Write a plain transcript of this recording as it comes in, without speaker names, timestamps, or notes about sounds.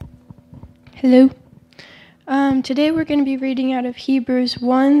Hello. Today we're going to be reading out of Hebrews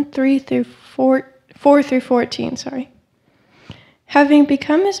 4 through 14. Having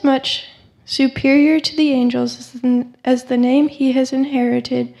become as much superior to the angels as the name he has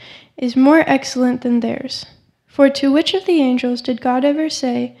inherited is more excellent than theirs. For to which of the angels did God ever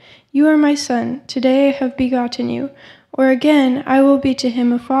say, "You are my son, today I have begotten you"? Or again, "I will be to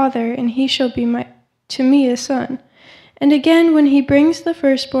him a father, and he shall be to me a son"? And again, when he brings the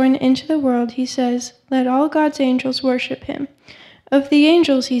firstborn into the world, he says, "Let all God's angels worship him." Of the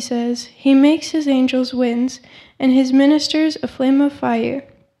angels, he says, "He makes his angels winds, and his ministers a flame of fire."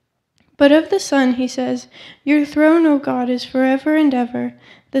 But of the Son, he says, "Your throne, O God, is forever and ever.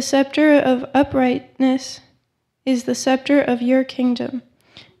 The scepter of uprightness is the scepter of your kingdom.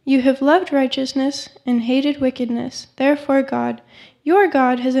 You have loved righteousness and hated wickedness. Therefore God, your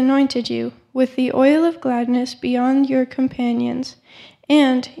God, has anointed you with the oil of gladness beyond your companions.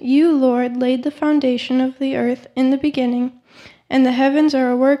 And you, Lord, laid the foundation of the earth in the beginning, and the heavens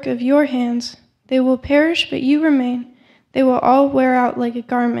are a work of your hands. They will perish, but you remain. They will all wear out like a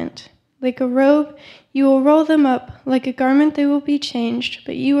garment. Like a robe, you will roll them up. Like a garment they will be changed,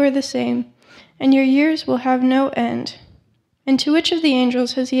 but you are the same, and your years will have no end." And to which of the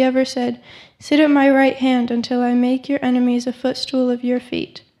angels has he ever said, "Sit at my right hand until I make your enemies a footstool of your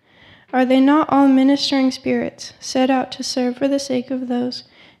feet"? Are they not all ministering spirits, set out to serve for the sake of those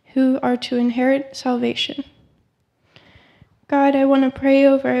who are to inherit salvation? God, I want to pray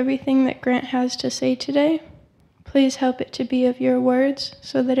over everything that Grant has to say today. Please help it to be of your words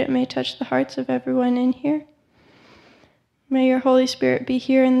so that it may touch the hearts of everyone in here. May your Holy Spirit be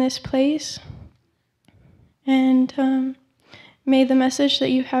here in this place. And may the message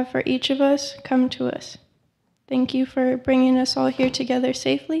that you have for each of us come to us. Thank you for bringing us all here together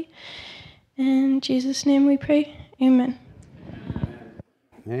safely. In Jesus' name we pray. Amen.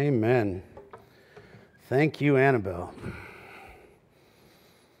 Amen. Thank you, Annabelle.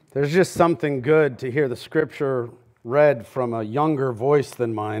 There's just something good to hear the scripture read from a younger voice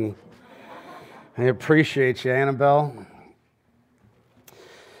than mine. I appreciate you, Annabelle.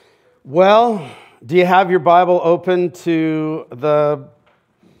 Well, do you have your Bible open to the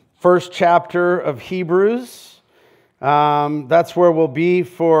first chapter of Hebrews? That's where we'll be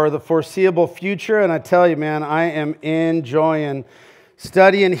for the foreseeable future. And I tell you, man, I am enjoying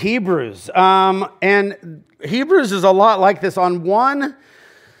studying Hebrews. And Hebrews is a lot like this. On one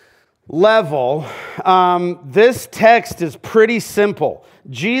level, this text is pretty simple.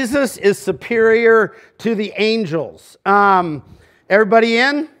 Jesus is superior to the angels. Everybody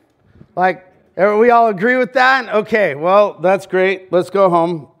in? We all agree with that? Okay, well, that's great. Let's go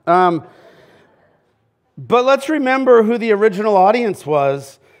home. But let's remember who the original audience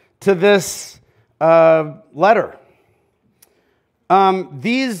was to this letter.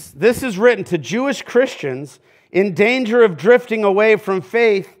 This is written to Jewish Christians in danger of drifting away from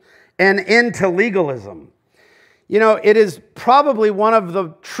faith and into legalism. You know, it is probably one of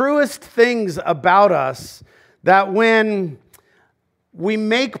the truest things about us that when we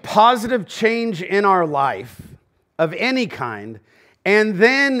make positive change in our life of any kind, and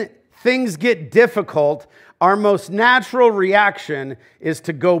then things get difficult, our most natural reaction is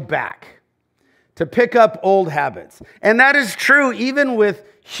to go back, to pick up old habits. And that is true even with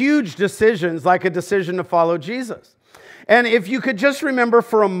huge decisions like a decision to follow Jesus. And if you could just remember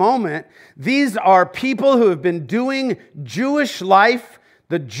for a moment, these are people who have been doing Jewish life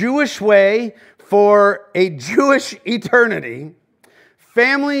the Jewish way for a Jewish eternity,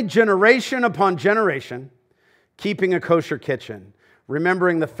 family generation upon generation, keeping a kosher kitchen,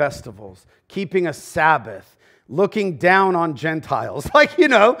 remembering the festivals, keeping a Sabbath, looking down on Gentiles,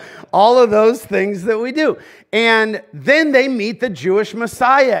 all of those things that we do. And then they meet the Jewish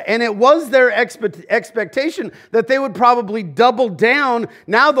Messiah, and it was their expectation that they would probably double down.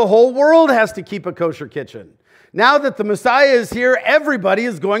 Now the whole world has to keep a kosher kitchen. Now that the Messiah is here, everybody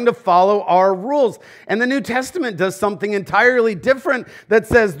is going to follow our rules. And the New Testament does something entirely different that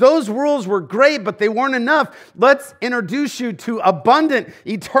says those rules were great, but they weren't enough. Let's introduce you to abundant,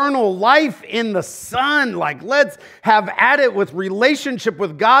 eternal life in the Son. Let's have at it with relationship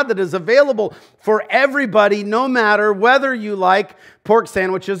with God that is available for everybody, no matter whether you like pork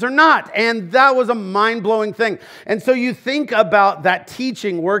sandwiches or not. And that was a mind-blowing thing. And so you think about that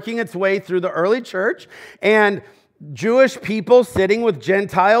teaching working its way through the early church and Jewish people sitting with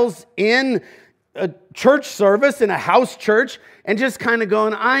Gentiles in a church service, in a house church, and just kind of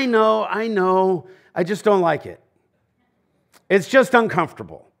going, I know, I just don't like it. It's just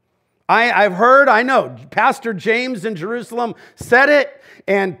uncomfortable. I've heard, I know, Pastor James in Jerusalem said it,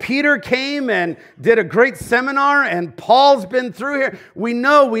 and Peter came and did a great seminar, and Paul's been through here. We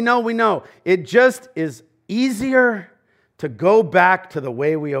know. It just is easier to go back to the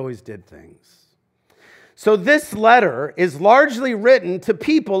way we always did things. So this letter is largely written to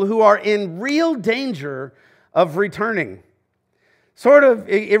people who are in real danger of returning. Sort of,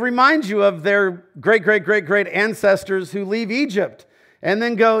 it reminds you of their great ancestors who leave Egypt and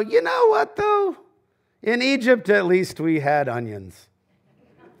then go, you know what though? In Egypt, at least we had onions.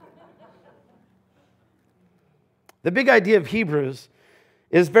 The big idea of Hebrews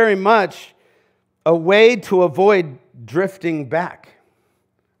is very much a way to avoid drifting back,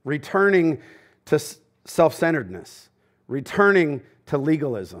 returning to self-centeredness, returning to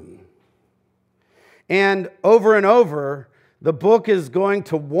legalism. And over, the book is going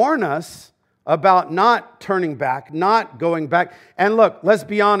to warn us about not turning back, not going back. And look, let's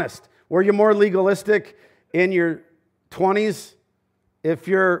be honest. Were you more legalistic in your 20s if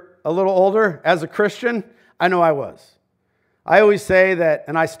you're a little older as a Christian? I know I was. I always say that,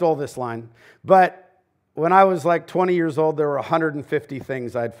 and I stole this line, but when I was like 20 years old, there were 150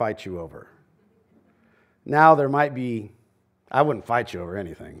 things I'd fight you over. Now there might be, I wouldn't fight you over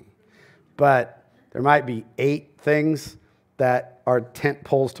anything, but there might be 8 things that are tent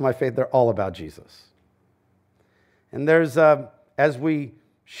poles to my faith. They're all about Jesus. And there's, as we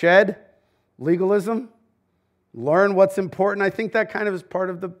shed legalism, learn what's important, I think that kind of is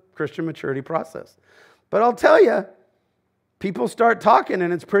part of the Christian maturity process. But I'll tell you, people start talking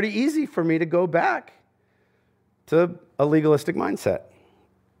and it's pretty easy for me to go back to a legalistic mindset.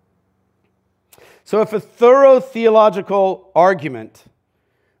 So if a thorough theological argument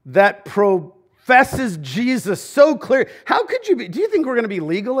that professes Jesus so clear, how could you be? Do you think we're going to be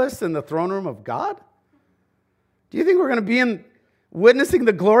legalists in the throne room of God? Do you think we're going to be witnessing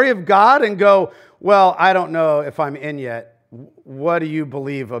the glory of God and go, well, I don't know if I'm in yet. What do you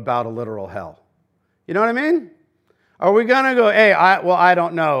believe about a literal hell? You know what I mean? Are we going to go, hey, I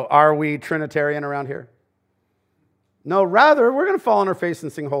don't know. Are we Trinitarian around here? No, rather, we're going to fall on our face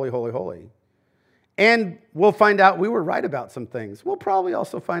and sing holy, holy, holy. And we'll find out we were right about some things. We'll probably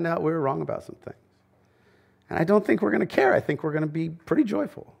also find out we were wrong about some things. And I don't think we're going to care. I think we're going to be pretty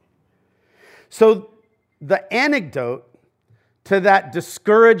joyful. So the antidote to that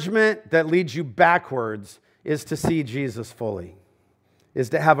discouragement that leads you backwards is to see Jesus fully, is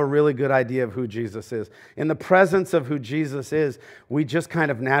to have a really good idea of who Jesus is. In the presence of who Jesus is, we just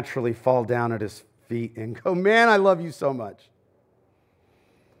kind of naturally fall down at his feet and go, man, I love you so much.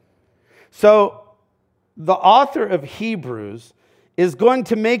 So the author of Hebrews is going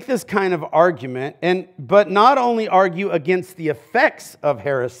to make this kind of argument, but not only argue against the effects of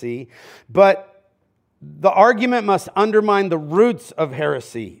heresy, but the argument must undermine the roots of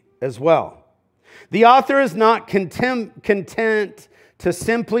heresy as well. The author is not content to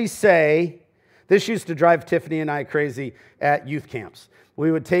simply say, this used to drive Tiffany and I crazy at youth camps.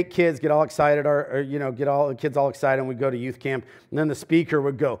 We would take kids, get all excited, get all the kids all excited, and we'd go to youth camp, and then the speaker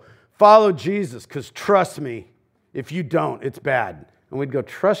would go, follow Jesus, because trust me, if you don't, it's bad. And we'd go,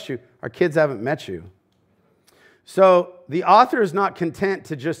 trust you? Our kids haven't met you. So the author is not content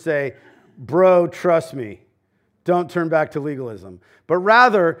to just say, bro, trust me, don't turn back to legalism. But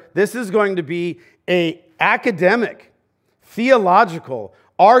rather, this is going to be an academic, theological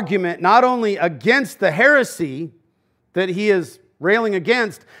argument, not only against the heresy that he is railing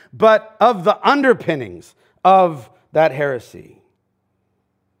against, but of the underpinnings of that heresy.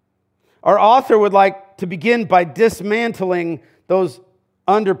 Our author would like to begin by dismantling those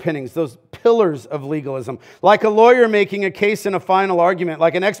underpinnings, those pillars of legalism. Like a lawyer making a case in a final argument,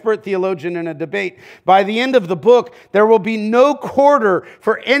 like an expert theologian in a debate. By the end of the book, there will be no quarter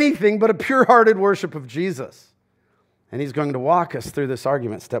for anything but a pure-hearted worship of Jesus. And he's going to walk us through this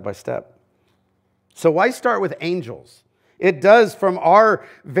argument step by step. So why start with angels? It does, from our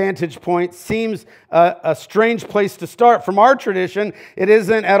vantage point, seems a strange place to start. From our tradition, it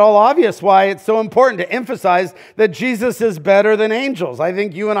isn't at all obvious why it's so important to emphasize that Jesus is better than angels. I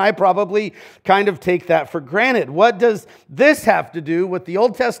think you and I probably kind of take that for granted. What does this have to do with the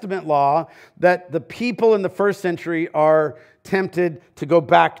Old Testament law that the people in the first century are tempted to go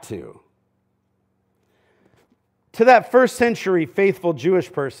back to? To that first century faithful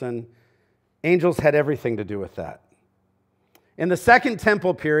Jewish person, angels had everything to do with that. In the Second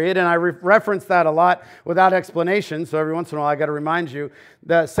Temple period, and I reference that a lot without explanation, so every once in a while I got to remind you,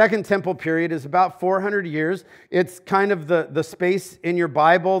 the Second Temple period is about 400 years. It's kind of the space in your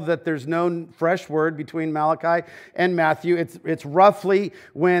Bible that there's no fresh word between Malachi and Matthew. It's roughly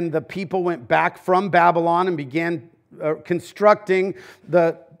when the people went back from Babylon and began constructing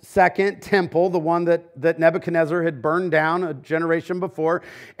the second temple, the one that Nebuchadnezzar had burned down a generation before.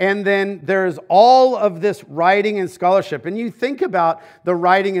 And then there's all of this writing and scholarship. And you think about the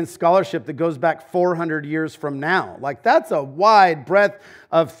writing and scholarship that goes back 400 years from now. Like, that's a wide breadth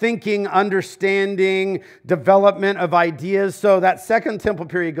of thinking, understanding, development of ideas. So that second temple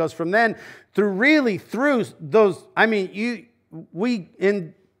period goes from then through those. I mean,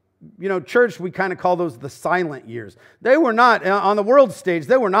 church, we kind of call those the silent years. They were not, on the world stage,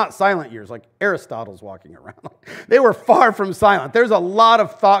 they were not silent years like Aristotle's walking around. They were far from silent. There's a lot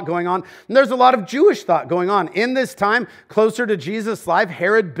of thought going on, and there's a lot of Jewish thought going on. In this time, closer to Jesus' life,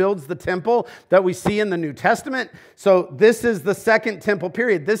 Herod builds the temple that we see in the New Testament. So this is the second temple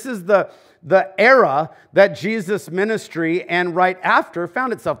period. This is the era that Jesus' ministry and right after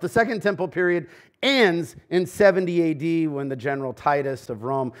found itself. The second temple period ends in 70 AD when the general Titus of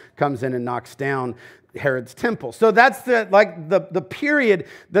Rome comes in and knocks down Herod's temple. So that's the period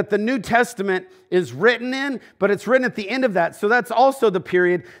that the New Testament is written in, but it's written at the end of that. So that's also the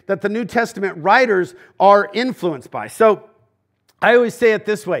period that the New Testament writers are influenced by. So I always say it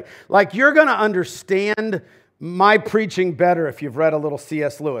this way, like, you're going to understand my preaching better if you've read a little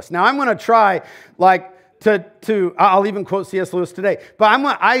C.S. Lewis. Now, I'm going to try, I'll even quote C.S. Lewis today, but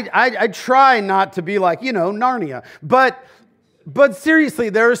I try not to be like, Narnia. But seriously,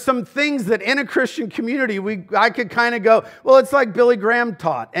 there are some things that in a Christian community, I could kind of go, well, it's like Billy Graham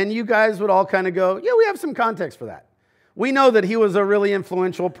taught. And you guys would all kind of go, yeah, we have some context for that. We know that he was a really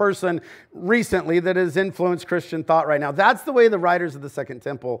influential person recently that has influenced Christian thought right now. That's the way the writers of the Second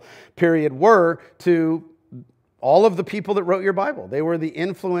Temple period were to all of the people that wrote your Bible. They were the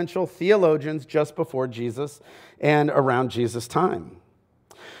influential theologians just before Jesus and around Jesus' time.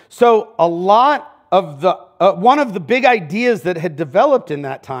 So a lot of one of the big ideas that had developed in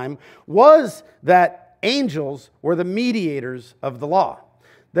that time was that angels were the mediators of the law.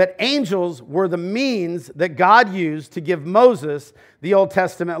 That angels were the means that God used to give Moses the Old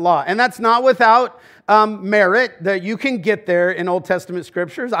Testament law. And that's not without merit, that you can get there in Old Testament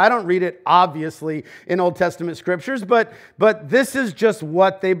scriptures. I don't read it, obviously, in Old Testament scriptures, but this is just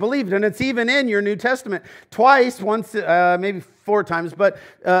what they believed. And it's even in your New Testament. Twice, once, maybe 4 times, but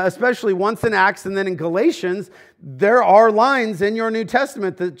especially once in Acts and then in Galatians, there are lines in your New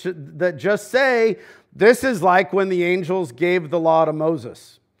Testament that just say, this is like when the angels gave the law to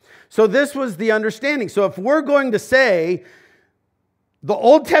Moses. So this was the understanding. So if we're going to say the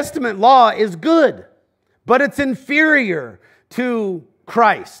Old Testament law is good, but it's inferior to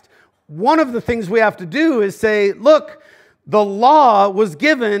Christ, one of the things we have to do is say, look, the law was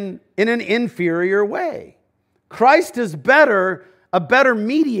given in an inferior way. Christ is a better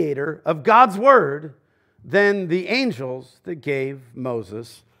mediator of God's word than the angels that gave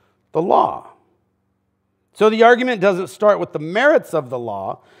Moses the law. So the argument doesn't start with the merits of the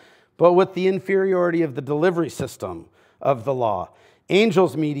law, but with the inferiority of the delivery system of the law.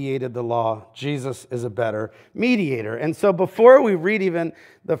 Angels mediated the law. Jesus is a better mediator. And so before we read even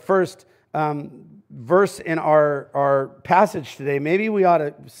the first verse in our passage today, maybe we ought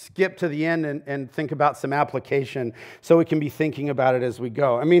to skip to the end and think about some application so we can be thinking about it as we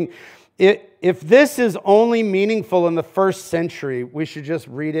go. I mean, if this is only meaningful in the first century, we should just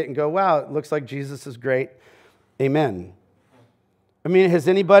read it and go, wow, it looks like Jesus is great. Amen. I mean, has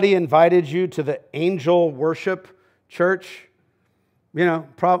anybody invited you to the angel worship church?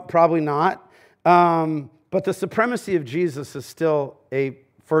 Probably not. But the supremacy of Jesus is still a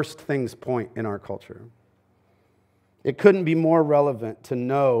first things point in our culture. It couldn't be more relevant to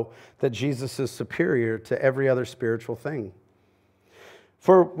know that Jesus is superior to every other spiritual thing.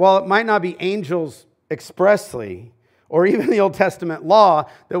 For while it might not be angels expressly, or even the Old Testament law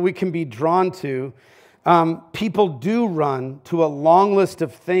that we can be drawn to, people do run to a long list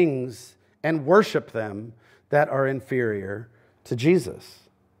of things and worship them that are inferior to Jesus.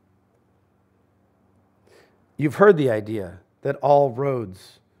 You've heard the idea that all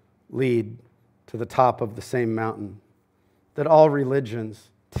roads lead to the top of the same mountain, that all religions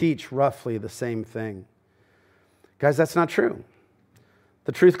teach roughly the same thing. Guys, that's not true.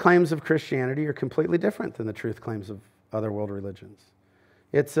 The truth claims of Christianity are completely different than the truth claims of other world religions.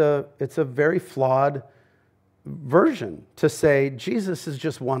 It's a very flawed version to say Jesus is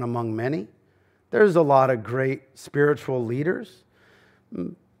just one among many. There's a lot of great spiritual leaders.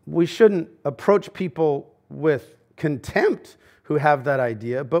 We shouldn't approach people with contempt who have that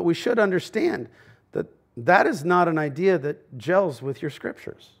idea, but we should understand that that is not an idea that gels with your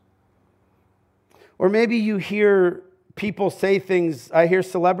scriptures. Or maybe you hear people say things, I hear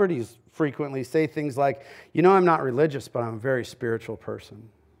celebrities frequently say things like, I'm not religious, but I'm a very spiritual person.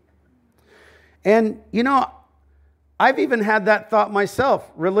 And, I've even had that thought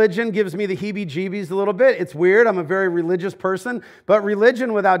myself. Religion gives me the heebie-jeebies a little bit. It's weird. I'm a very religious person. But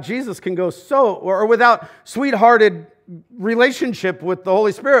religion without Jesus can go or without sweethearted relationship with the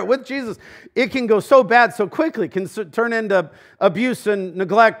Holy Spirit, with Jesus, it can go so bad so quickly. It can turn into abuse and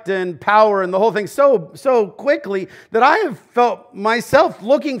neglect and power and the whole thing so quickly that I have felt myself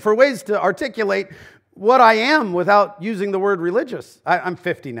looking for ways to articulate what I am without using the word religious. I'm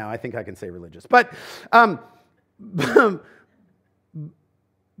 50 now. I think I can say religious. But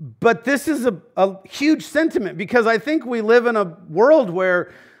this is a huge sentiment, because I think we live in a world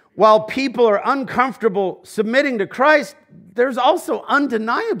where while people are uncomfortable submitting to Christ, there's also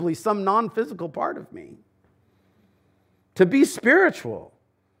undeniably some non-physical part of me. To be spiritual,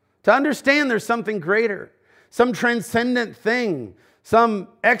 to understand there's something greater, some transcendent thing, some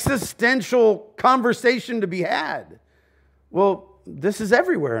existential conversation to be had. Well, this is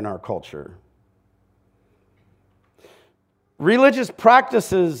everywhere in our culture. Religious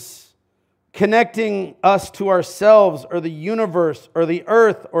practices connecting us to ourselves or the universe or the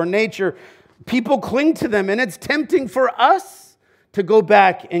earth or nature, people cling to them, and it's tempting for us to go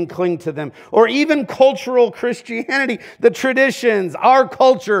back and cling to them. Or even cultural Christianity, the traditions, our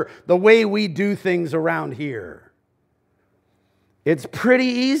culture, the way we do things around here. It's pretty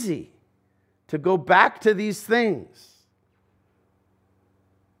easy to go back to these things.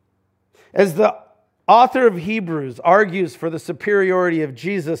 As the author of Hebrews argues for the superiority of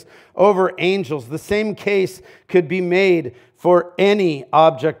Jesus over angels, the same case could be made for any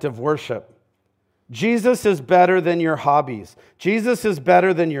object of worship. Jesus is better than your hobbies. Jesus is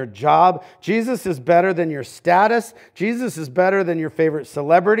better than your job. Jesus is better than your status. Jesus is better than your favorite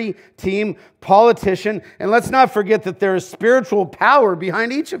celebrity, team, politician. And let's not forget that there is spiritual power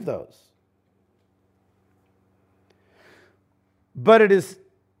behind each of those. But it is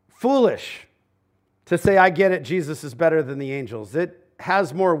foolish to say, I get it, Jesus is better than the angels. It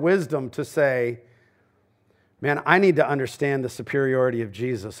has more wisdom to say, man, I need to understand the superiority of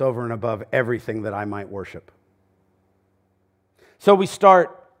Jesus over and above everything that I might worship. So we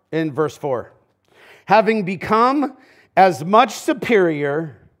start in verse 4. Having become as much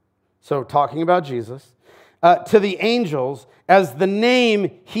superior, so talking about Jesus, to the angels, as the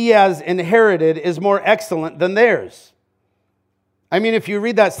name he has inherited is more excellent than theirs. I mean, if you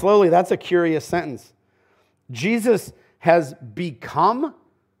read that slowly, that's a curious sentence. Jesus has become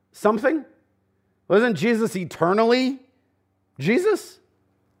something? Wasn't Jesus eternally Jesus?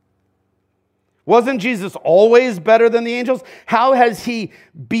 Wasn't Jesus always better than the angels? How has he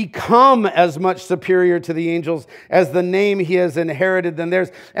become as much superior to the angels as the name he has inherited than theirs?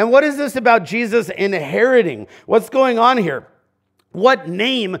 And what is this about Jesus inheriting? What's going on here? What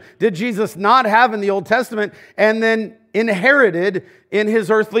name did Jesus not have in the Old Testament and then inherited in his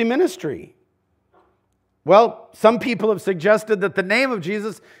earthly ministry? Well, some people have suggested that the name of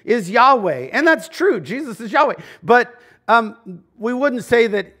Jesus is Yahweh, and that's true. Jesus is Yahweh. But we wouldn't say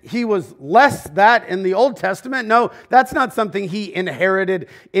that he was less that in the Old Testament. No, that's not something he inherited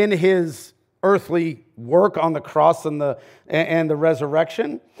in his earthly work on the cross and the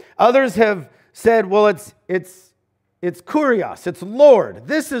resurrection. Others have said, well, it's Kurios, it's Lord.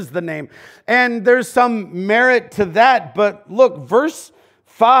 This is the name. And there's some merit to that. But look, verse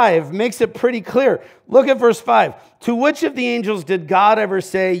 5 makes it pretty clear. Look at verse 5. To which of the angels did God ever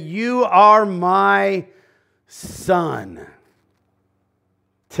say, you are my son?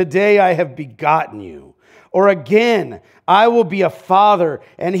 Today I have begotten you. Or again, I will be a father,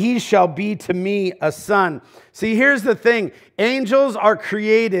 and he shall be to me a son. See, here's the thing. Angels are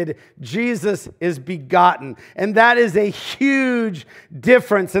created. Jesus is begotten. And that is a huge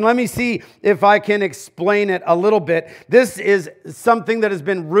difference. And let me see if I can explain it a little bit. This is something that has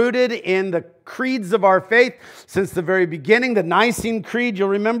been rooted in the creeds of our faith since the very beginning. The Nicene Creed, you'll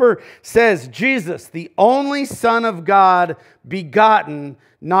remember, says, Jesus, the only Son of God, begotten,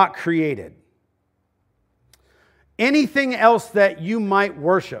 not created. Anything else that you might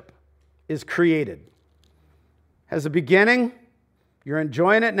worship is created. Has a beginning. You're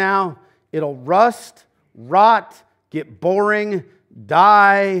enjoying it now. It'll rust, rot, get boring,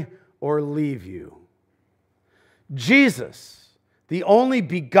 die, or leave you. Jesus, the only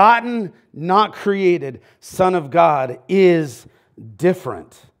begotten, not created Son of God, is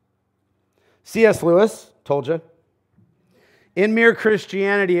different. C.S. Lewis, told you, in Mere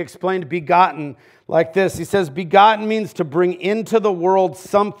Christianity explained begotten like this. He says, begotten means to bring into the world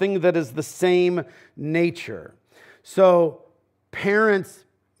something that is the same nature. So parents,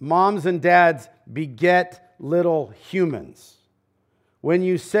 moms and dads beget little humans. When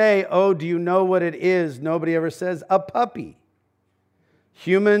you say, oh, do you know what it is? Nobody ever says a puppy.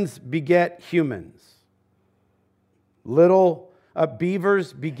 Humans beget humans. Little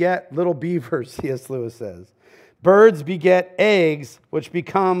beavers beget little beavers, C.S. Lewis says. Birds beget eggs, which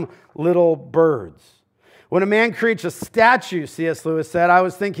become little birds. When a man creates a statue, C.S. Lewis said, I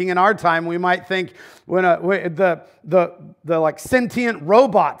was thinking in our time, we might think when the like sentient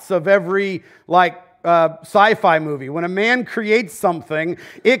robots of every sci-fi movie. When a man creates something,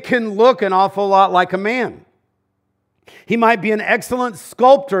 it can look an awful lot like a man. He might be an excellent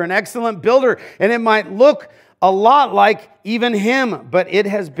sculptor, an excellent builder, and it might look a lot like even him, but it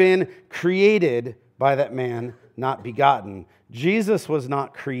has been created by that man, not begotten. Jesus was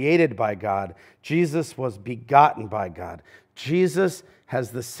not created by God. Jesus was begotten by God. Jesus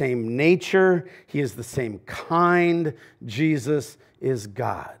has the same nature. He is the same kind. Jesus is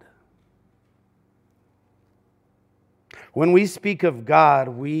God. When we speak of God,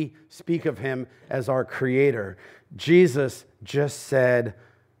 we speak of him as our creator. Jesus just said,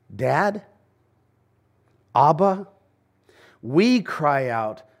 Dad, Abba. We cry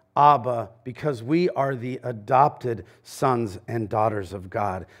out, Abba, because we are the adopted sons and daughters of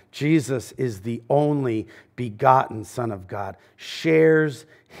God. Jesus is the only begotten Son of God, shares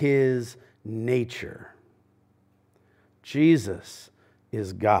his nature. Jesus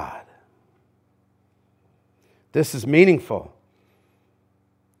is God. This is meaningful.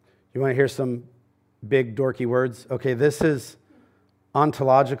 You want to hear some big dorky words? Okay, this is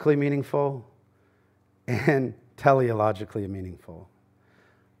ontologically meaningful and teleologically meaningful.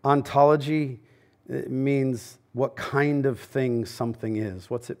 Ontology means what kind of thing something is.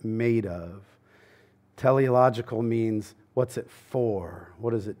 What's it made of? Teleological means what's it for?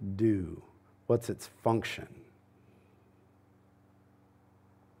 What does it do? What's its function?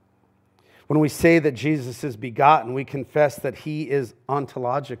 When we say that Jesus is begotten, we confess that he is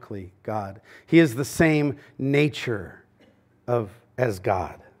ontologically God. He is the same nature as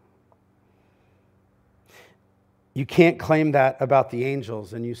God. You can't claim that about the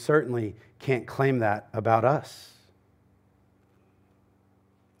angels, and you certainly can't claim that about us.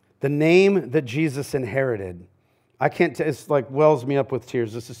 The name that Jesus inherited, it's like wells me up with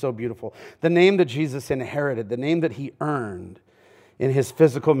tears. This is so beautiful. The name that Jesus inherited, the name that he earned in his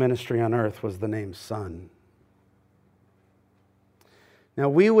physical ministry on earth was the name Son. Now,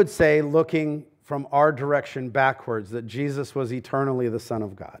 we would say, looking from our direction backwards, that Jesus was eternally the Son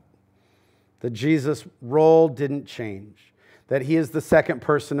of God. That Jesus' role didn't change. That he is the second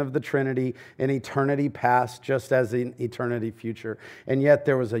person of the Trinity in eternity past, just as in eternity future. And yet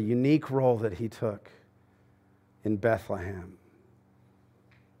there was a unique role that he took in Bethlehem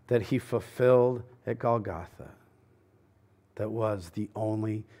that he fulfilled at Golgotha. That was the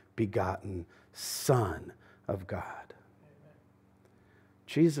only begotten Son of God.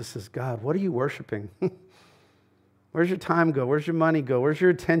 Jesus is God. What are you worshiping? Where's your time go? Where's your money go? Where's your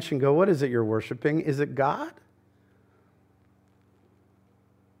attention go? What is it you're worshiping? Is it God?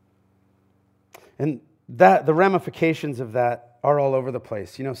 And the ramifications of that are all over the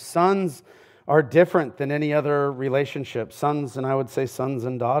place. You know, sons are different than any other relationship. Sons, and I would say sons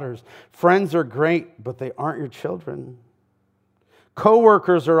and daughters. Friends are great, but they aren't your children.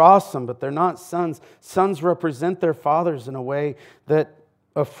 Co-workers are awesome, but they're not sons. Sons represent their fathers in a way that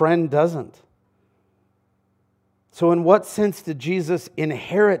a friend doesn't. So in what sense did Jesus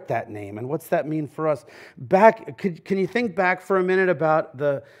inherit that name? And what's that mean for us? Can you think back for a minute about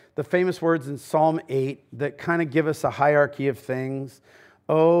the famous words in Psalm 8 that kind of give us a hierarchy of things?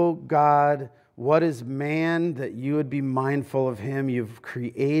 Oh God, what is man that you would be mindful of him? You've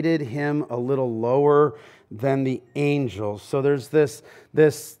created him a little lower than the angels. So there's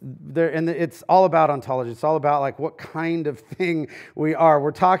and it's all about ontology. It's all about like what kind of thing we are.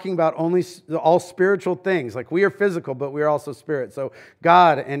 We're talking about all spiritual things. Like we are physical, but we are also spirit. So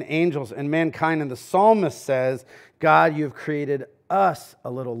God and angels and mankind. And the psalmist says, God, you've created us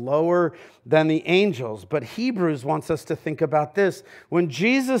a little lower than the angels. But Hebrews wants us to think about this. When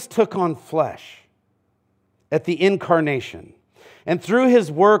Jesus took on flesh at the incarnation, and through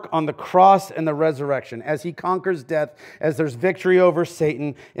his work on the cross and the resurrection, as he conquers death, as there's victory over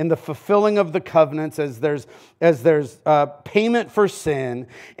Satan, in the fulfilling of the covenants, as there's payment for sin,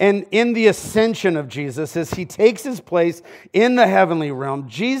 and in the ascension of Jesus, as he takes his place in the heavenly realm,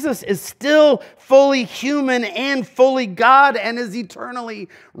 Jesus is still fully human and fully God and is eternally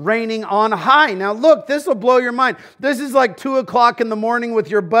reigning on high. Now look, this will blow your mind. This is like 2 o'clock in the morning with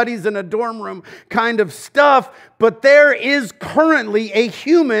your buddies in a dorm room kind of stuff, but there is currently a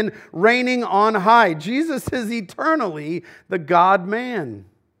human reigning on high. Jesus is eternally the God-man.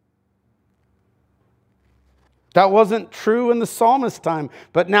 That wasn't true in the psalmist time,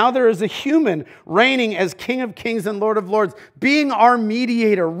 but now there is a human reigning as King of Kings and Lord of Lords, being our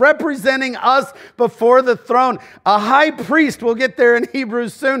mediator, representing us before the throne. A high priest, we'll get there in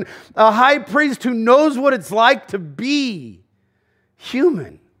Hebrews soon, a high priest who knows what it's like to be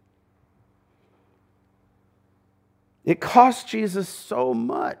human. It cost Jesus so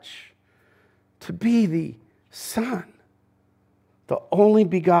much to be the Son, the only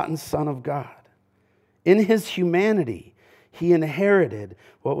begotten Son of God. In his humanity, he inherited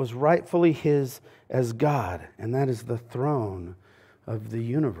what was rightfully his as God, and that is the throne of the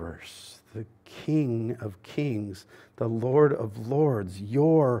universe, the King of Kings, the Lord of Lords,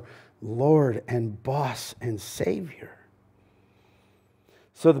 your Lord and boss and Savior.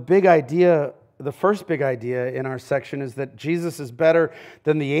 So the first big idea in our section is that Jesus is better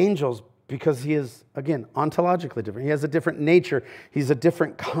than the angels because he is, again, ontologically different. He has a different nature. He's a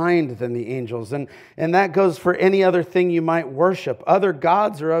different kind than the angels. And that goes for any other thing you might worship. Other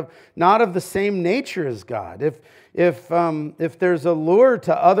gods are not of the same nature as God. If there's a lure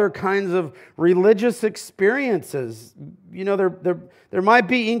to other kinds of religious experiences, there might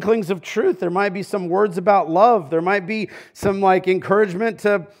be inklings of truth. There might be some words about love. There might be some encouragement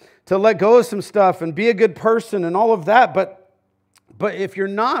to let go of some stuff and be a good person and all of that. But if you're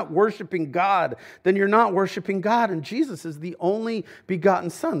not worshiping God, then you're not worshiping God. And Jesus is the only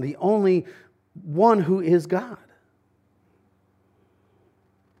begotten Son, the only one who is God.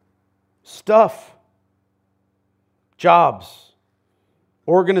 Stuff, jobs,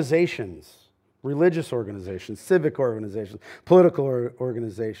 organizations, religious organizations, civic organizations, political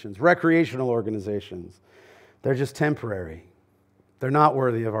organizations, recreational organizations, they're just temporary. They're not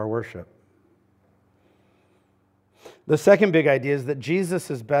worthy of our worship. The second big idea is that Jesus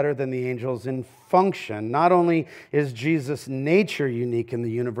is better than the angels in function. Not only is Jesus' nature unique in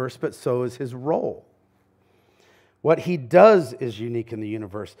the universe, but so is his role. What he does is unique in the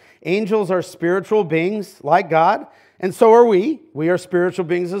universe. Angels are spiritual beings like God, and so are we. We are spiritual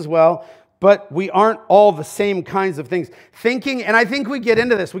beings as well, but we aren't all the same kinds of things. Thinking, and I think we get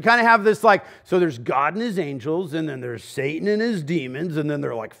into this, we kind of have this so there's God and his angels, and then there's Satan and his demons, and then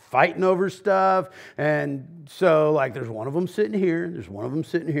they're fighting over stuff, and so there's one of them sitting here, there's one of them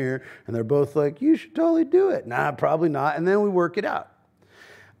sitting here, and they're both you should totally do it. Nah, probably not, and then we work it out.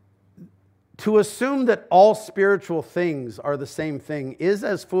 To assume that all spiritual things are the same thing is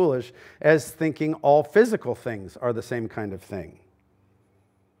as foolish as thinking all physical things are the same kind of thing.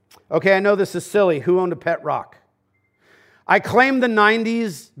 Okay, I know this is silly. Who owned a pet rock? I claim the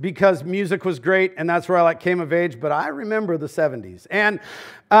 90s because music was great, and that's where I came of age, but I remember the 70s. And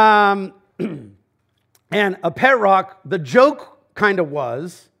and a pet rock, the joke kind of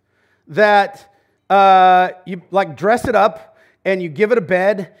was that you dress it up, and you give it a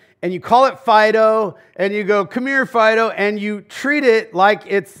bed, and you call it Fido, and you go, come here, Fido, and you treat it like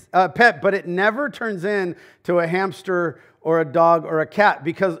it's a pet, but it never turns into a hamster or a dog or a cat,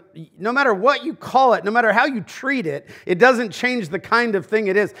 because no matter what you call it, no matter how you treat it, it doesn't change the kind of thing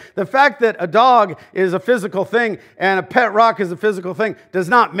it is. The fact that a dog is a physical thing and a pet rock is a physical thing does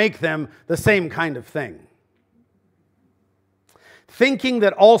not make them the same kind of thing. Thinking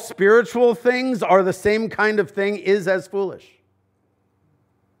that all spiritual things are the same kind of thing is as foolish.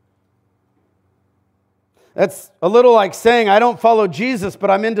 That's a little like saying, I don't follow Jesus,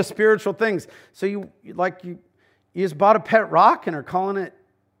 but I'm into spiritual things. So you just bought a pet rock and are calling it,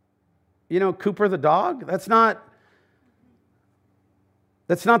 Cooper the dog? That's not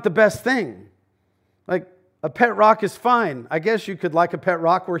the best thing. A pet rock is fine. I guess you could like a pet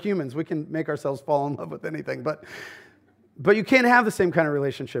rock. We're humans. We can make ourselves fall in love with anything. But you can't have the same kind of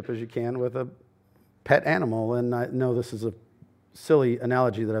relationship as you can with a pet animal. And I know this is a silly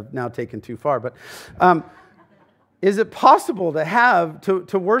analogy that I've now taken too far. But is it possible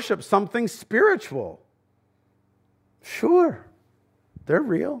to worship something spiritual? Sure, they're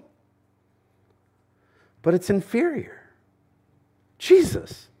real, but it's inferior.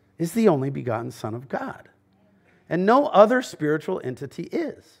 Jesus is the only begotten Son of God, and no other spiritual entity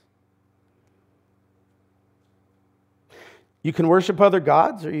is. You can worship other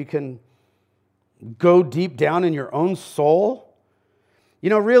gods, or you can go deep down in your own soul.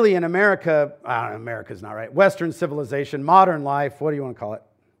 Really in America, America's not right, Western civilization, modern life, what do you want to call it?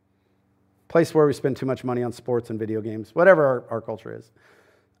 Place where we spend too much money on sports and video games, whatever our culture is.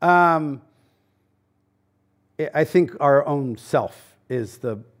 I think our own self is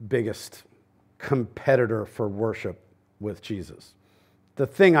the biggest competitor for worship with Jesus. The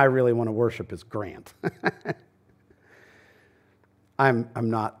thing I really want to worship is Grant. I'm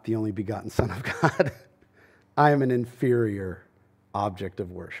not the only begotten Son of God. I am an inferior object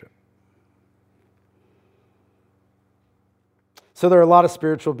of worship. So there are a lot of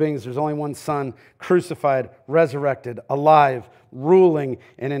spiritual beings. There's only one Son, crucified, resurrected, alive, ruling,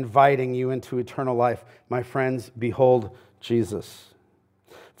 and inviting you into eternal life. My friends, behold Jesus.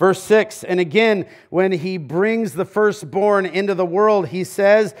 Verse 6, and again, when he brings the firstborn into the world, he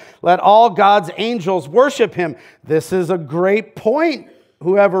says, let all God's angels worship him. This is a great point,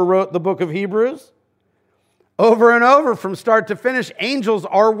 whoever wrote the book of Hebrews. Over and over, from start to finish, angels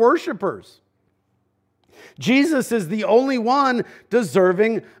are worshipers. Jesus is the only one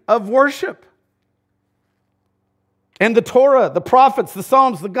deserving of worship. And the Torah, the prophets, the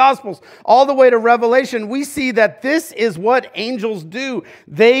Psalms, the Gospels, all the way to Revelation, we see that this is what angels do.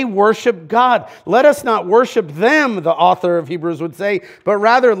 They worship God. Let us not worship them, the author of Hebrews would say, but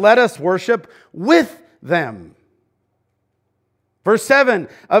rather let us worship with them. Verse 7,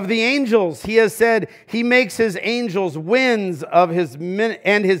 of the angels, he has said, he makes his angels winds of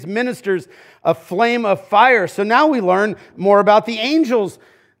and his ministers a flame of fire. So now we learn more about the angels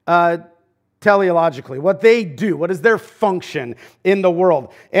teleologically, what they do, what is their function in the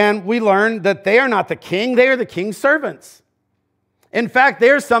world. And we learn that they are not the king, they are the king's servants. In fact,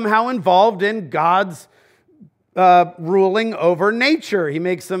 they are somehow involved in God's ruling over nature. He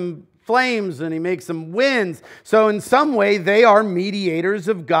makes them flames and he makes them winds. So in some way, they are mediators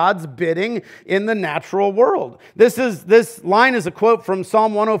of God's bidding in the natural world. This line is a quote from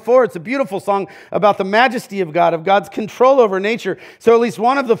Psalm 104. It's a beautiful song about the majesty of God, of God's control over nature. So at least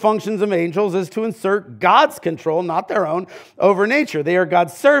one of the functions of angels is to insert God's control, not their own, over nature. They are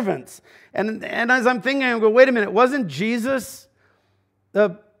God's servants. And as I'm thinking, I go, wait a minute, wasn't Jesus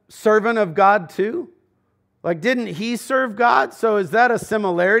the servant of God too? Like, didn't he serve God? So is that a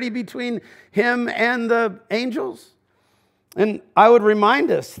similarity between him and the angels? And I would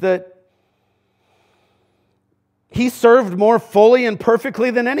remind us that he served more fully and perfectly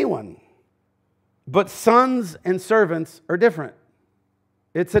than anyone. But sons and servants are different.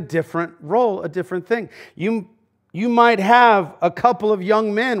 It's a different role, a different thing. You might have a couple of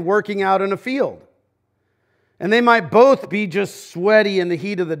young men working out in a field. And they might both be just sweaty in the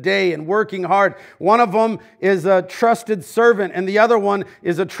heat of the day and working hard. One of them is a trusted servant and the other one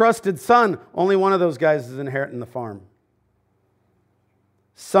is a trusted son. Only one of those guys is inheriting the farm.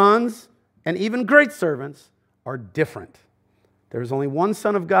 Sons and even great servants are different. There's only one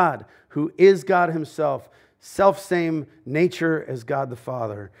Son of God who is God himself, self-same nature as God the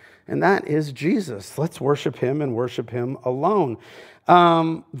Father. And that is Jesus. Let's worship him and worship him alone.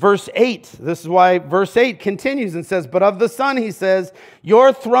 Verse 8, this is why verse 8 continues and says, but of the Son, he says,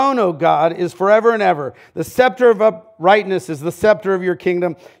 your throne, O God, is forever and ever. The scepter of uprightness is the scepter of your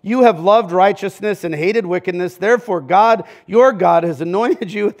kingdom. You have loved righteousness and hated wickedness. Therefore, God, your God, has anointed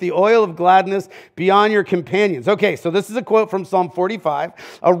you with the oil of gladness beyond your companions. Okay, so this is a quote from Psalm 45,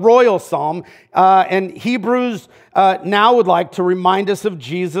 a royal psalm. And Hebrews now would like to remind us of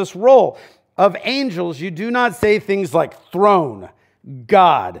Jesus' role. Of angels, you do not say things like throne,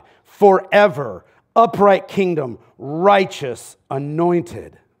 God, forever, upright kingdom, righteous,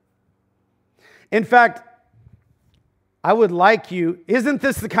 anointed. In fact, I would like you, isn't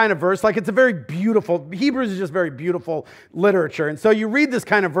this the kind of verse, like it's a very beautiful, Hebrews is just very beautiful literature. And so you read this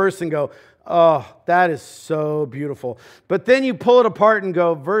kind of verse and go, oh, that is so beautiful. But then you pull it apart and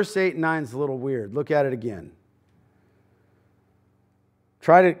go, verse 8 and 9 is a little weird. Look at it again.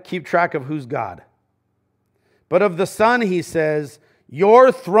 Try to keep track of who's God. But of the Son, he says,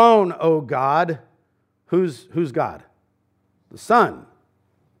 your throne, O God, who's God? The Son,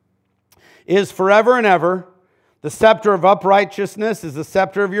 is forever and ever. The scepter of uprightness is the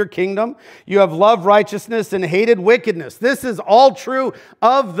scepter of your kingdom. You have loved righteousness and hated wickedness. This is all true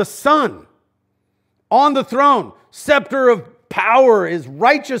of the Son. On the throne, scepter of power is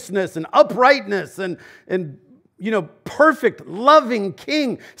righteousness and uprightness and perfect, loving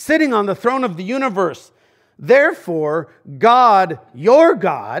king sitting on the throne of the universe. Therefore, God, your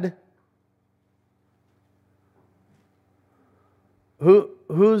God,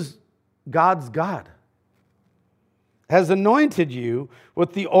 who's God's God, has anointed you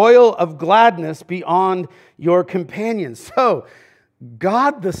with the oil of gladness beyond your companions. So,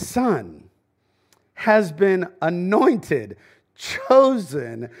 God the Son has been anointed,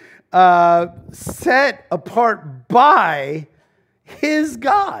 chosen, set apart by his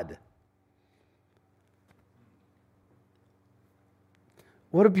God.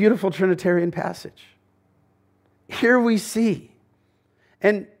 What a beautiful Trinitarian passage. Here we see.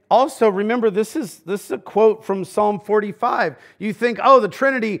 And also remember, this is a quote from Psalm 45. You think, oh, the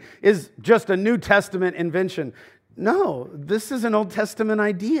Trinity is just a New Testament invention. No, this is an Old Testament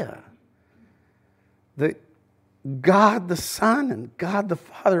idea. God the Son and God the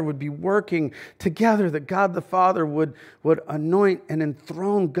Father would be working together, that God the Father would anoint and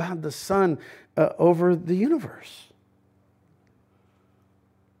enthrone God the Son over the universe.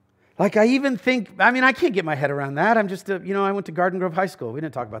 Like I even think, I can't get my head around that. I'm just, I went to Garden Grove High School. We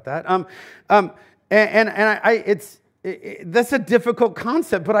didn't talk about that. That's a difficult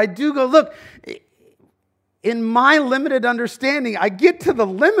concept, but I do go, look, in my limited understanding, I get to the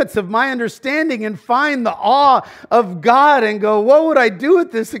limits of my understanding and find the awe of God and go, what would I do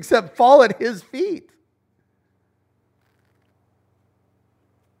with this except fall at His feet?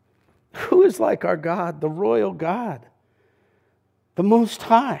 Who is like our God, the royal God, the Most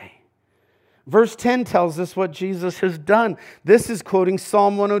High? Verse 10 tells us what Jesus has done. This is quoting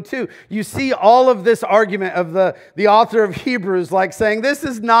Psalm 102. You see all of this argument of the author of Hebrews like saying, this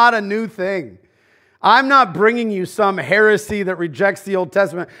is not a new thing. I'm not bringing you some heresy that rejects the Old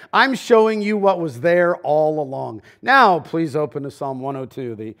Testament. I'm showing you what was there all along. Now, please open to Psalm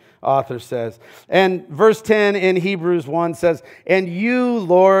 102, the author says. And verse 10 in Hebrews 1 says, and you,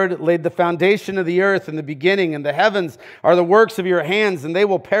 Lord, laid the foundation of the earth in the beginning, and the heavens are the works of your hands, and they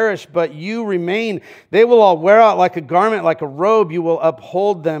will perish, but you remain. They will all wear out like a garment, like a robe you will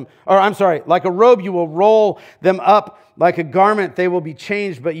uphold them. Like a robe you will roll them up. Like a garment, they will be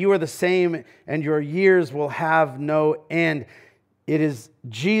changed, but you are the same, and your years will have no end. It is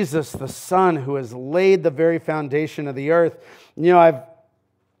Jesus, the Son, who has laid the very foundation of the earth.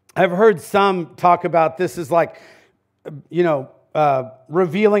 I've heard some talk about this as like,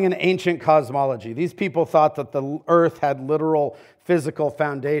 revealing an ancient cosmology. These people thought that the earth had literal physical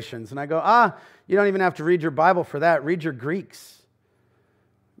foundations. And I go, you don't even have to read your Bible for that. Read your Greeks.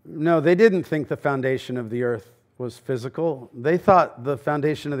 No, they didn't think the foundation of the earth was physical. They thought the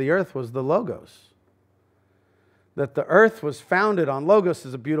foundation of the earth was the Logos. That the earth was founded on. Logos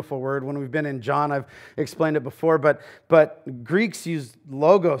is a beautiful word. When we've been in John, I've explained it before, but Greeks use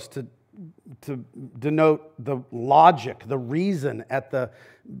logos to denote the logic, the reason at the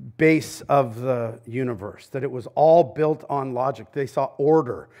base of the universe, that it was all built on logic. They saw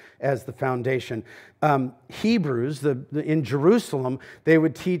order as the foundation. Hebrews, in Jerusalem, they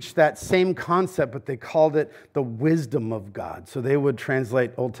would teach that same concept, but they called it the wisdom of God. So they would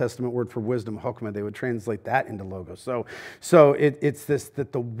translate Old Testament word for wisdom, chokmah, they would translate that into logos. So it's this,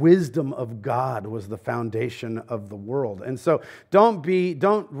 that the wisdom of God was the foundation of the world. And so don't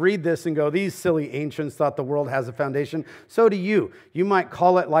read this and go, these silly ancients thought the world has a foundation. So do you. You might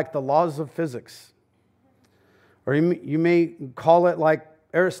call it like the laws of physics. Or you may call it like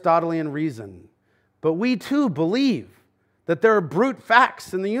Aristotelian reason. But we too believe that there are brute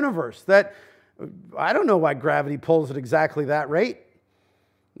facts in the universe, that I don't know why gravity pulls at exactly that rate.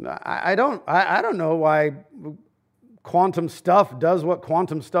 I don't know why quantum stuff does what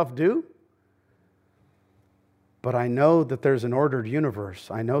quantum stuff do. But I know that there's an ordered universe.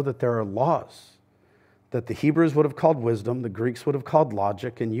 I know that there are laws that the Hebrews would have called wisdom, the Greeks would have called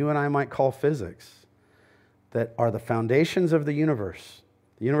logic, and you and I might call physics, that are the foundations of the universe.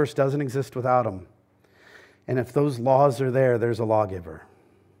 The universe doesn't exist without them. And if those laws are there, there's a lawgiver.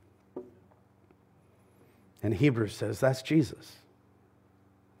 And Hebrews says that's Jesus.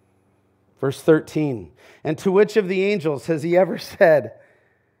 Verse 13, and to which of the angels has he ever said,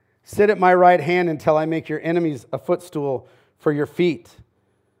 sit at my right hand until I make your enemies a footstool for your feet?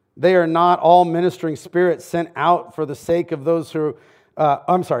 They are not all ministering spirits sent out for the sake of those who,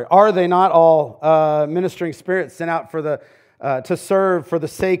 are they not all ministering spirits sent out to serve for the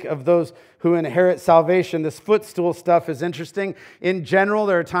sake of those who inherit salvation? This footstool stuff is interesting. In general,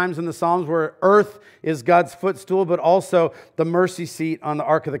 there are times in the Psalms where earth is God's footstool, but also the mercy seat on the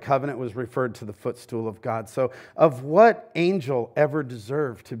Ark of the Covenant was referred to the footstool of God. So of what angel ever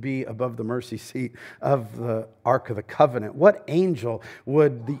deserved to be above the mercy seat of the Ark of the Covenant? What angel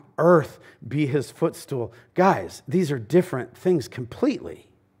would the earth be his footstool? Guys, these are different things completely.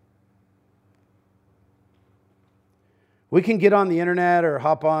 We can get on the internet or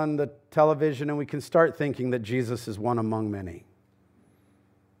hop on the television and we can start thinking that Jesus is one among many.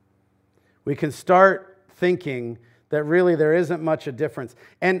 We can start thinking that really there isn't much a difference.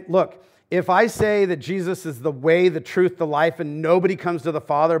 And look, if I say that Jesus is the way, the truth, the life, and nobody comes to the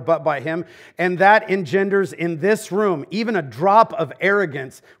Father but by Him, and that engenders in this room even a drop of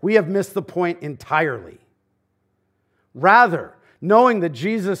arrogance, we have missed the point entirely. Rather, knowing that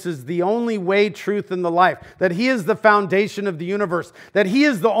Jesus is the only way, truth, and the life, that He is the foundation of the universe, that He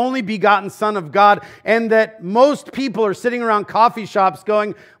is the only begotten Son of God, and that most people are sitting around coffee shops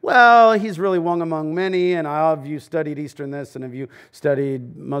going, well, He's really one among many, and have you studied Eastern this, and have you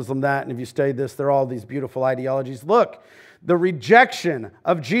studied Muslim that, and have you studied this? They're all these beautiful ideologies. Look, The rejection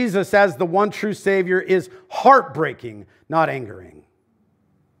of Jesus as the one true Savior is heartbreaking, not angering.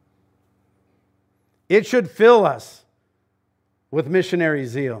 It should fill us with missionary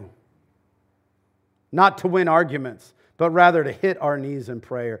zeal, not to win arguments, but rather to hit our knees in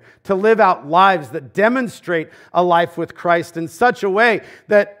prayer, to live out lives that demonstrate a life with Christ in such a way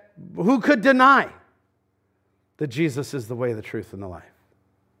that who could deny that Jesus is the way, the truth, and the life?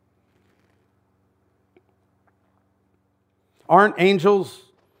 Aren't angels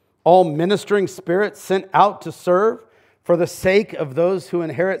all ministering spirits sent out to serve for the sake of those who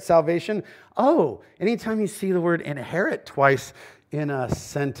inherit salvation? Oh, anytime you see the word inherit twice in a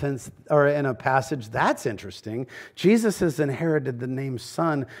sentence or in a passage, that's interesting. Jesus has inherited the name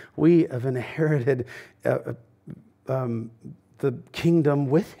Son. We have inherited the kingdom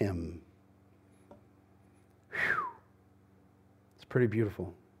with him. Whew. It's pretty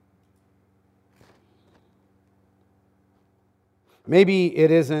beautiful. Maybe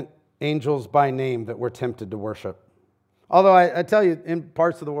it isn't angels by name that we're tempted to worship. Although I tell you, in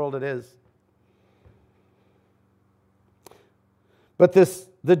parts of the world it is. But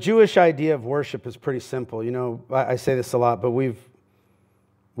the Jewish idea of worship is pretty simple. You know, I say this a lot, but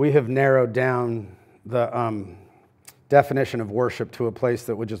we have narrowed down the definition of worship to a place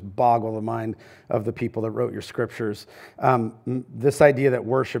that would just boggle the mind of the people that wrote your scriptures. This idea that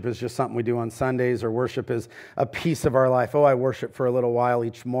worship is just something we do on Sundays, or worship is a piece of our life. Oh, I worship for a little while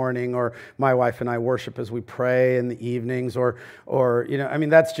each morning, or my wife and I worship as we pray in the evenings, or you know, I mean,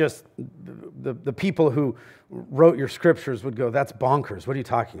 that's just the people who wrote your scriptures would go, that's bonkers. What are you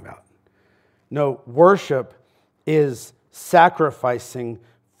talking about? No, worship is sacrificing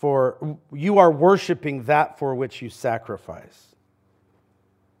for, you are worshiping that for which you sacrifice.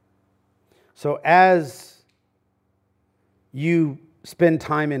 So as you spend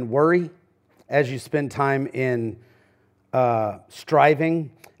time in worry, as you spend time in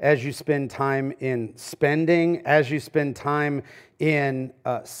striving, as you spend time in spending, as you spend time in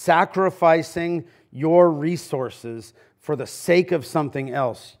sacrificing your resources for the sake of something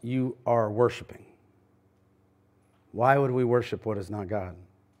else, you are worshiping. Why would we worship what is not God?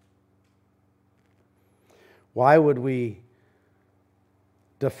 Why would we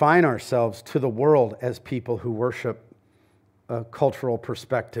define ourselves to the world as people who worship a cultural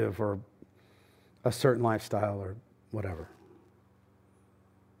perspective or a certain lifestyle or whatever?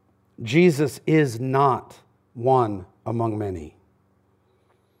 Jesus is not one among many.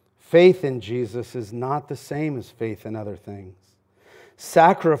 Faith in Jesus is not the same as faith in other things.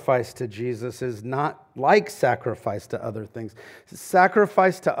 Sacrifice to Jesus is not like sacrifice to other things.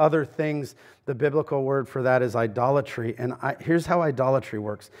 Sacrifice to other things, the biblical word for that is idolatry. And here's how idolatry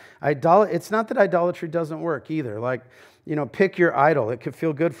works. It's not that idolatry doesn't work either. Like, you know, pick your idol. It could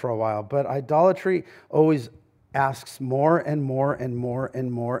feel good for a while. But idolatry always asks more and more and more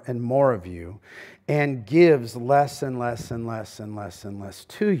and more and more of you, and gives less and less and less and less and less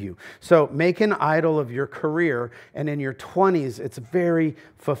to you. So make an idol of your career, and in your 20s, it's very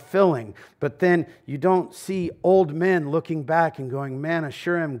fulfilling. But then you don't see old men looking back and going, man, I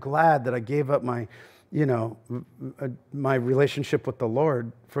sure am glad that I gave up my, you know, my relationship with the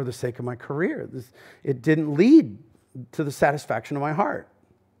Lord for the sake of my career. It didn't lead to the satisfaction of my heart.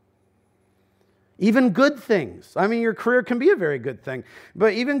 Even good things. I mean, your career can be a very good thing,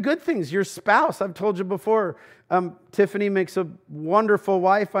 but even good things, your spouse, I've told you before, Tiffany makes a wonderful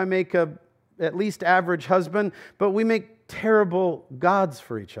wife. I make a at least average husband, but we make terrible gods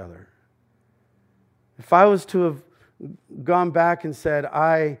for each other. If I was to have gone back and said,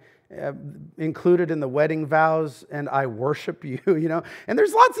 I included in the wedding vows and I worship you, you know, and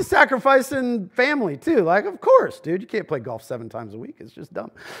there's lots of sacrifice in family too. Like, of course, dude, you can't play golf 7 times a week. It's just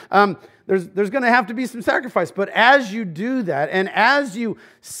dumb. There's going to have to be some sacrifice. But as you do that, and as you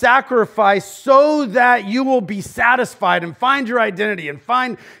sacrifice so that you will be satisfied and find your identity and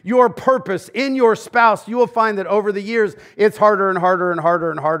find your purpose in your spouse, you will find that over the years, it's harder and harder and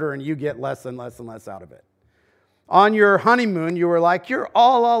harder and harder, and you get less and less and less out of it. On your honeymoon, you were like, you're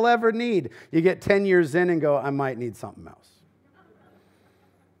all I'll ever need. You get 10 years in and go, I might need something else.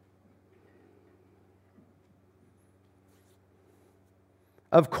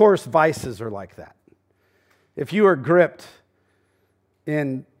 Of course, vices are like that. If you are gripped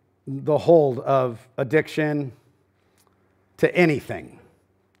in the hold of addiction to anything,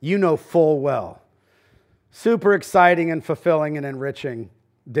 you know full well, super exciting and fulfilling and enriching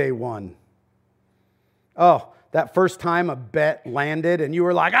day one. Oh, that first time a bet landed and you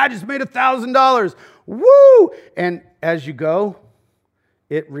were like, I just made $1,000. Woo! And as you go,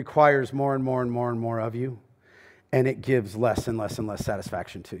 it requires more and more and more and more of you. And it gives less and less and less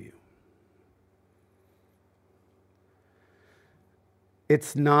satisfaction to you.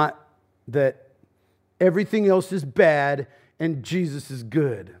 It's not that everything else is bad and Jesus is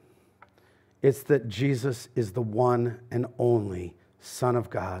good. It's that Jesus is the one and only Son of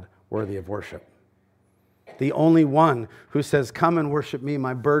God worthy of worship. The only one who says, come and worship me,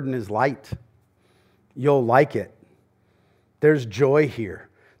 my burden is light. You'll like it. There's joy here.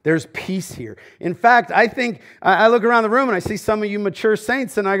 There's peace here. In fact, I think, I look around the room and I see some of you mature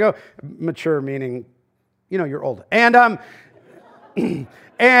saints and I go, mature meaning, you're old. And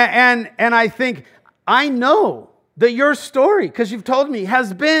and I think, I know that your story, because you've told me,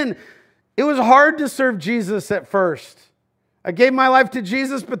 has been, it was hard to serve Jesus at first. I gave my life to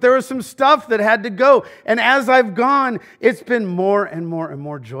Jesus, but there was some stuff that had to go. And as I've gone, it's been more and more and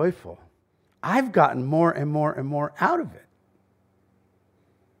more joyful. I've gotten more and more and more out of it.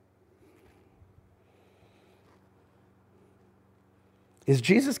 Is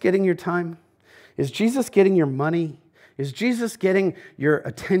Jesus getting your time? Is Jesus getting your money? Is Jesus getting your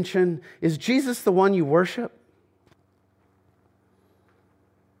attention? Is Jesus the one you worship?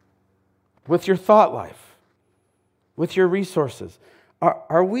 With your thought life, with your resources.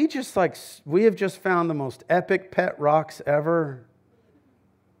 Are we just like, we have just found the most epic pet rocks ever?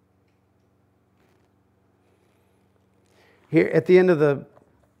 Here at the end of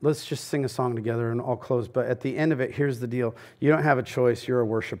let's just sing a song together and I'll close. But at the end of it, here's the deal. You don't have a choice. You're a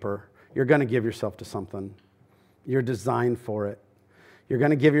worshiper. You're going to give yourself to something. You're designed for it. You're going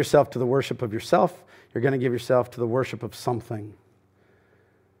to give yourself to the worship of yourself. You're going to give yourself to the worship of something.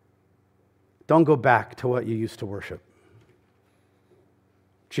 Don't go back to what you used to worship.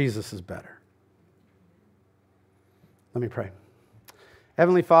 Jesus is better. Let me pray.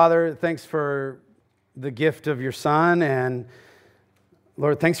 Heavenly Father, thanks for the gift of your Son, and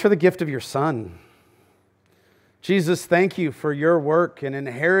Lord, thanks for the gift of your Son. Jesus, thank you for your work in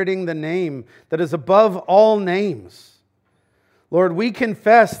inheriting the name that is above all names. Lord, we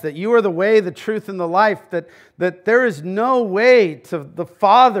confess that you are the way, the truth, and the life, that there is no way to the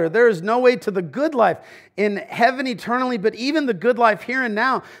Father, there is no way to the good life in heaven eternally, but even the good life here and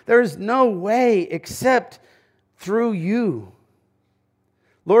now, there is no way except through you.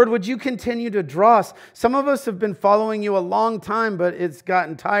 Lord, would you continue to draw us? Some of us have been following you a long time, but it's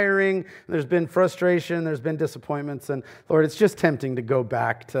gotten tiring. There's been frustration. There's been disappointments. And Lord, it's just tempting to go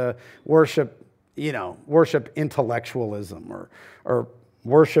back to worship, worship intellectualism or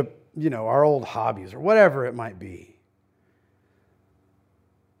worship, our old hobbies or whatever it might be.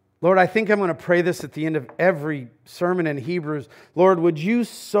 Lord, I think I'm going to pray this at the end of every sermon in Hebrews. Lord, would you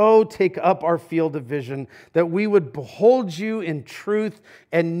so take up our field of vision that we would behold you in truth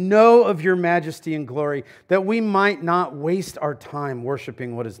and know of your majesty and glory, that we might not waste our time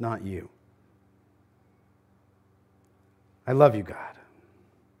worshiping what is not you. I love you, God.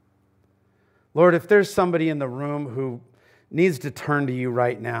 Lord, if there's somebody in the room who needs to turn to you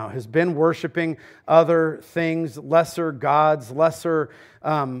right now, has been worshiping other things, lesser gods, lesser,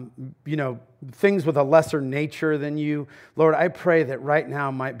 things with a lesser nature than you. Lord, I pray that right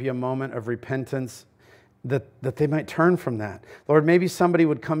now might be a moment of repentance, that they might turn from that. Lord, maybe somebody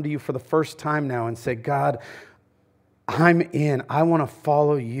would come to you for the first time now and say, God, I'm in. I want to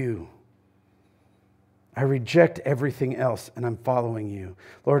follow you. I reject everything else and I'm following you.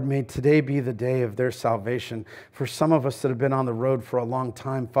 Lord, may today be the day of their salvation. For some of us that have been on the road for a long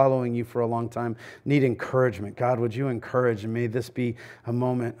time, following you for a long time, need encouragement. God, would you encourage, and may this be a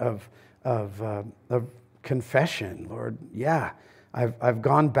moment of confession, Lord. Yeah, I've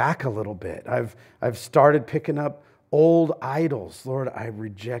gone back a little bit. I've started picking up old idols. Lord, I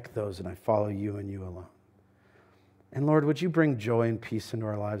reject those and I follow you and you alone. And Lord, would you bring joy and peace into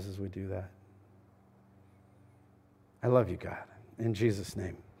our lives as we do that? I love you, God. In Jesus'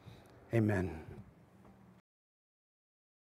 name, amen.